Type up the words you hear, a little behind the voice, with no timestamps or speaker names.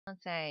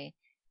在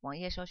网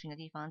页搜寻的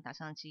地方打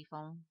上基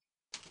峰，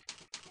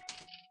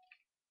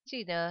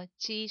记得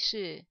基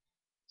是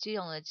基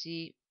隆的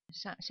基，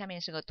下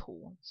面是个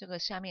土，这个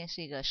下面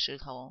是一个石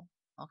头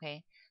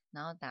 ，OK，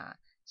 然后打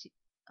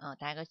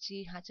一个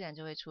基，它自然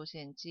就会出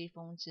现基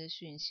峰资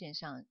讯线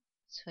上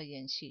测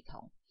验系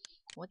统。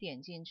我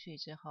点进去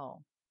之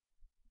后，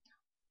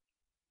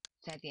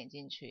再点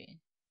进去，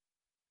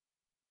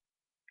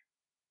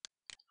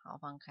好，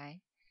放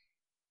开。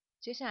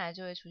接下来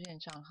就会出现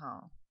账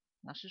号。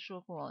老师说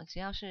过，只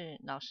要是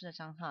老师的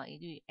账号，一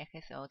律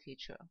XO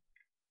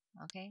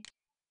Teacher。OK，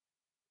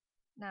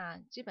 那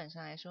基本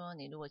上来说，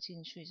你如果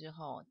进去之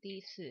后，第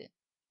一次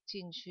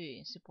进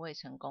去是不会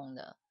成功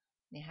的，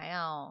你还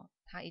要，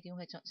它一定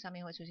会上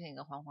面会出现一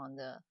个黄黄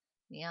的，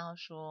你要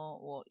说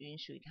我允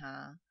许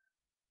他，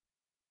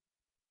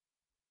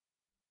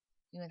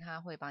因为他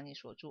会把你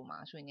锁住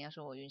嘛，所以你要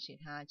说我允许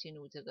他进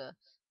入这个，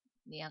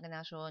你要跟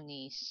他说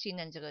你信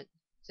任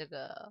这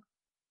个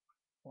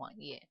网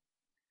页。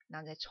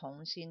那再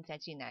重新再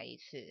进来一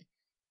次，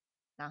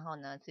然后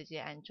呢，直接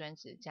按专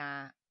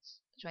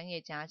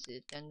业加值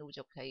登录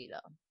就可以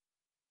了。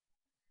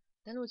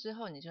登录之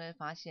后，你就会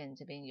发现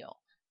这边有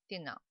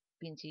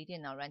丙级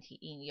电脑软体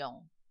应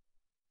用。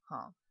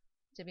好，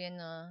这边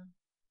呢，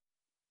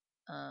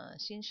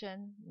新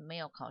生没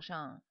有考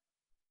上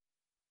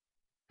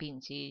丙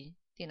级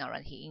电脑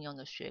软体应用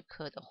的学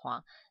科的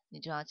话，你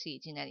就要自己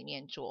进来里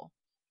面做。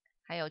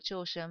还有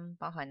旧生，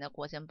包含的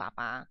国珍爸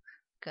爸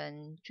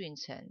跟俊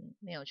成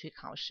没有去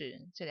考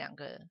试，这2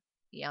个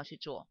也要去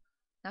做。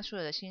那所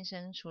有的新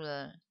生除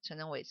了陈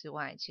仁伟之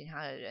外，其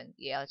他的人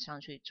也要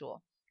上去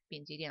做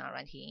丙级电脑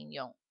软体应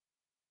用。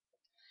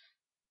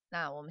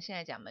那我们现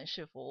在讲门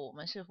市服务，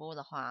门市服务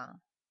的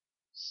话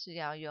是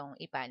要用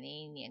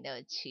101年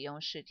的启用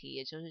试题，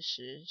也就是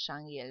10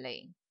商业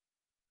类。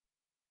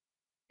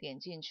点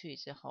进去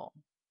之后，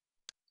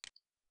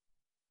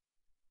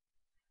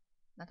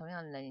那同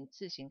样的你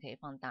字形可以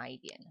放大一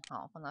点，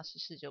好，放到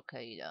14就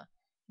可以了。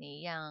你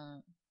一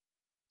样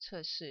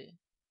测试，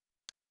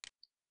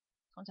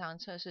通常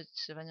测试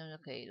10分钟就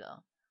可以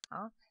了。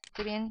好，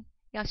这边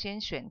要先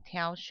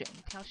挑选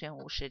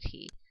50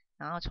题，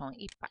然后从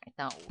100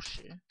到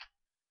50。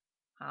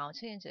好，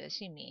测验者的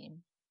姓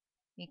名，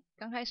你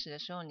刚开始的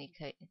时候你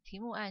可以题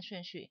目按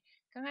顺序，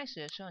刚开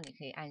始的时候你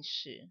可以按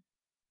是，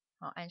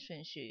好，按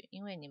顺序，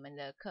因为你们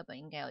的课本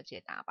应该有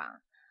解答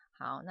吧。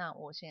好，那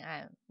我先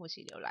按复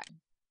习浏览。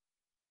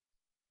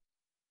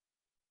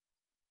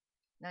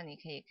那你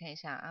可以看一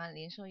下啊，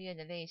零售业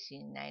的类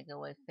型哪一个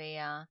为非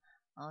啊？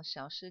然后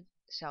小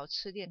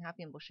吃店它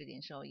并不是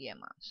零售业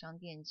嘛，商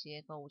店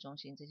街、购物中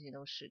心这些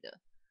都是的。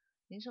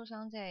零售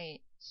商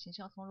在行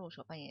销通路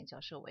所扮演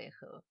角色为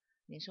何？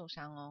零售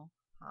商哦，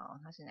好，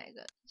它是哪一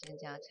个？增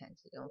加产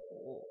值跟服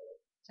务，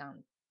这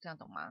样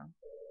懂吗？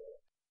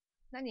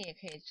那你也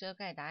可以遮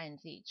盖答案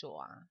自己做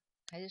啊，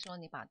还是说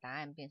你把答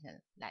案变成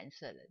蓝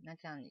色的，那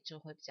这样你就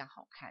会比较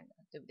好看了，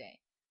对不对？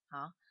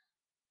好。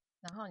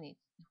然后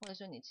或者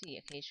说你自己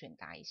也可以选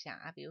答一下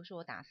啊，比如说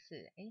我打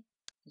4，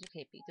你就可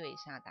以比对一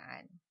下答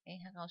案，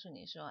他告诉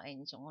你说，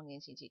你总共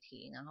练习几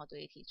题，然后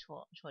对1题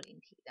错0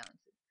题这样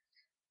子，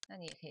那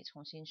你也可以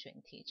重新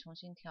选题，重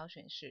新挑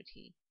选试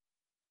题。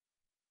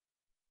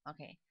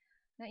OK，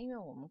 那因为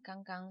我们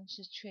刚刚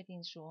是确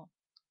定说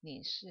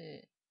你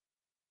是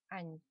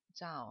按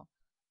照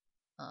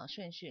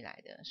顺序来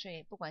的，所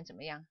以不管怎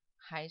么样，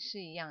还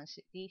是一样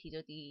是第1题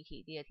就第1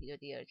题，第2题就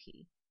第2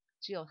题，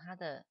只有它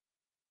的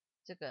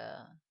这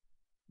个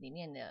里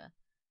面的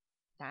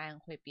答案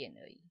会变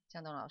而已，这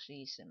样懂老师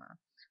意思吗？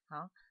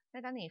好，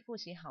那当你复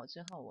习好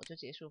之后，我就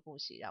结束复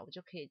习了，我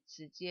就可以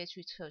直接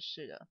去测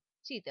试了。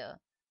记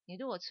得，你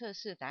如果测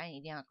试答案一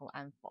定要给我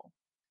按否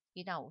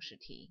，1到50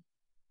题，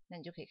那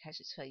你就可以开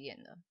始测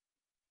验了。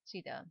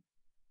记得，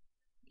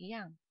一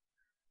样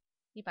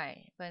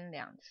，100分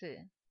2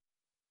次，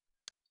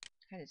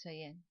开始测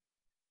验，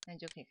那你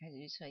就可以开始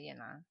去测验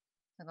啦。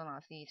这样懂老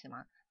师意思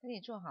吗？等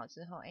你做好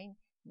之后，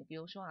你比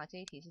如说啊，这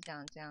一题是这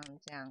样，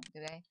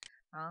对不对？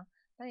好，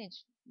当你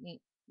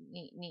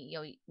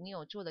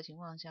有做的情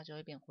况下，就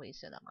会变灰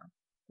色了嘛，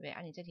对不对？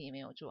啊，你这题也没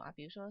有做啊，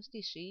比如说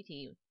第11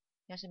题，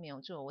要是没有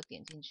做，我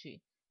点进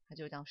去，它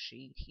就会到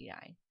11题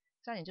来，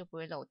这样你就不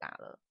会漏答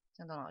了。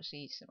这样懂老师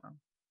意思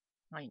吗？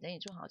好，你等你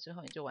做好之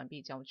后，你就完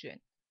毕交卷。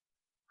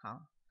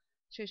好，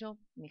所以说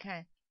你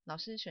看，老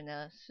师选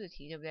了4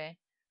题，对不对？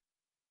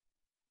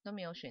都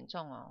没有选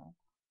中哦，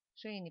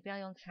所以你不要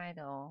用猜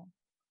的哦，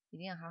一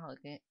定要好好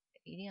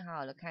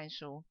的看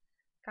书。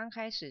刚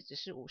开始只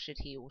是50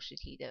题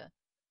的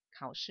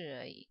考试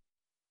而已，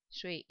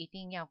所以一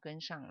定要跟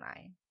上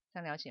来，这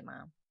样了解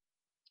吗？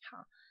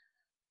好，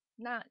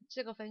那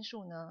这个分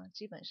数呢，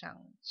基本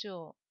上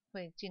就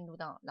会进入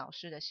到老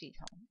师的系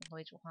统，我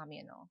会主画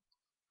面哦。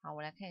好，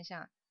我来看一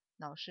下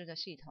老师的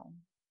系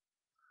统，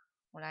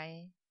我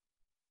来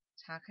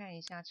查看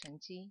一下成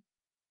绩。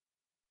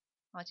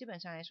好，基本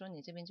上来说，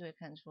你这边就会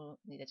看出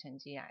你的成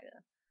绩来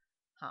了。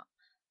好，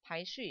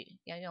排序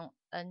要用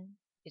N，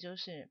 也就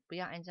是不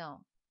要按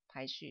照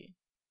排序。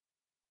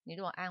你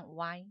如果按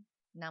Y，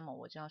 那么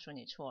我就要说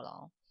你错了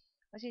哦。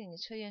而且你的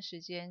测验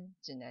时间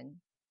只能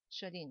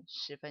设定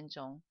10分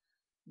钟。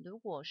如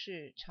果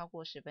是超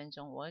过10分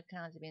钟，我会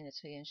看到这边的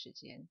测验时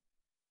间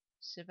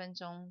，10分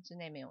钟之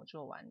内没有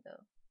做完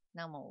的，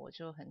那么我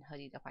就很合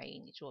理的怀疑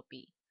你作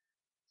弊。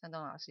这样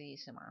懂老师意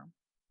思吗？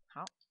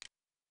好，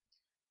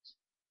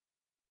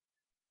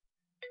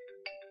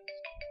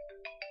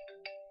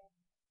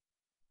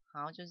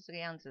好，就是这个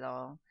样子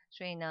咯。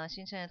所以呢，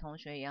新生的同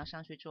学也要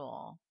上去做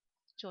哦，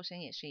旧生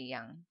也是一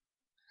样。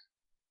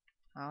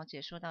好，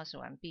解说到此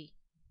完毕。